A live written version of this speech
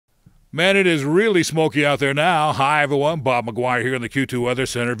Man, it is really smoky out there now. Hi, everyone. Bob McGuire here in the Q2 Weather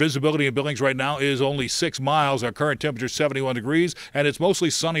Center. Visibility in Billings right now is only 6 miles. Our current temperature is 71 degrees, and it's mostly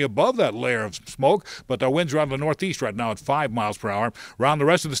sunny above that layer of smoke, but our winds are out of the northeast right now at 5 miles per hour. Around the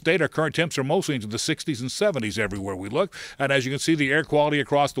rest of the state, our current temps are mostly into the 60s and 70s everywhere we look, and as you can see, the air quality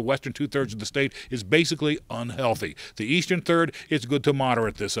across the western two-thirds of the state is basically unhealthy. The eastern third is good to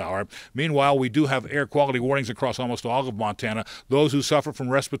moderate this hour. Meanwhile, we do have air quality warnings across almost all of Montana. Those who suffer from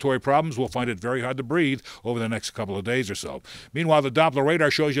respiratory problems will find it very hard to breathe over the next couple of days or so. Meanwhile, the Doppler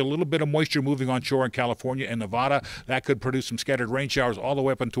radar shows you a little bit of moisture moving on shore in California and Nevada. That could produce some scattered rain showers all the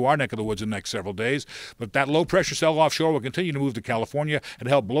way up into our neck of the woods in the next several days. But that low-pressure cell offshore will continue to move to California and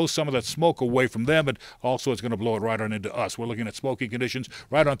help blow some of that smoke away from them, and also it's going to blow it right on into us. We're looking at smoky conditions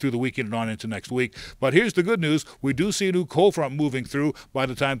right on through the weekend and on into next week. But here's the good news. We do see a new cold front moving through by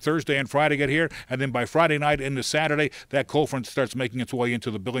the time Thursday and Friday get here, and then by Friday night into Saturday, that cold front starts making its way into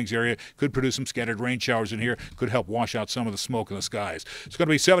the Billings area. Could produce some scattered rain showers in here, could help wash out some of the smoke in the skies. It's going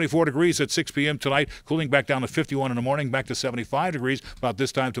to be 74 degrees at 6 p.m. tonight, cooling back down to 51 in the morning, back to 75 degrees about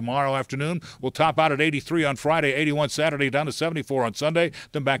this time tomorrow afternoon. We'll top out at 83 on Friday, 81 Saturday, down to 74 on Sunday,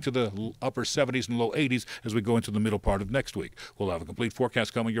 then back to the upper 70s and low 80s as we go into the middle part of next week. We'll have a complete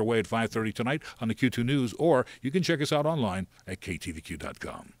forecast coming your way at 5:30 tonight on the Q2 News, or you can check us out online at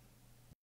ktvq.com.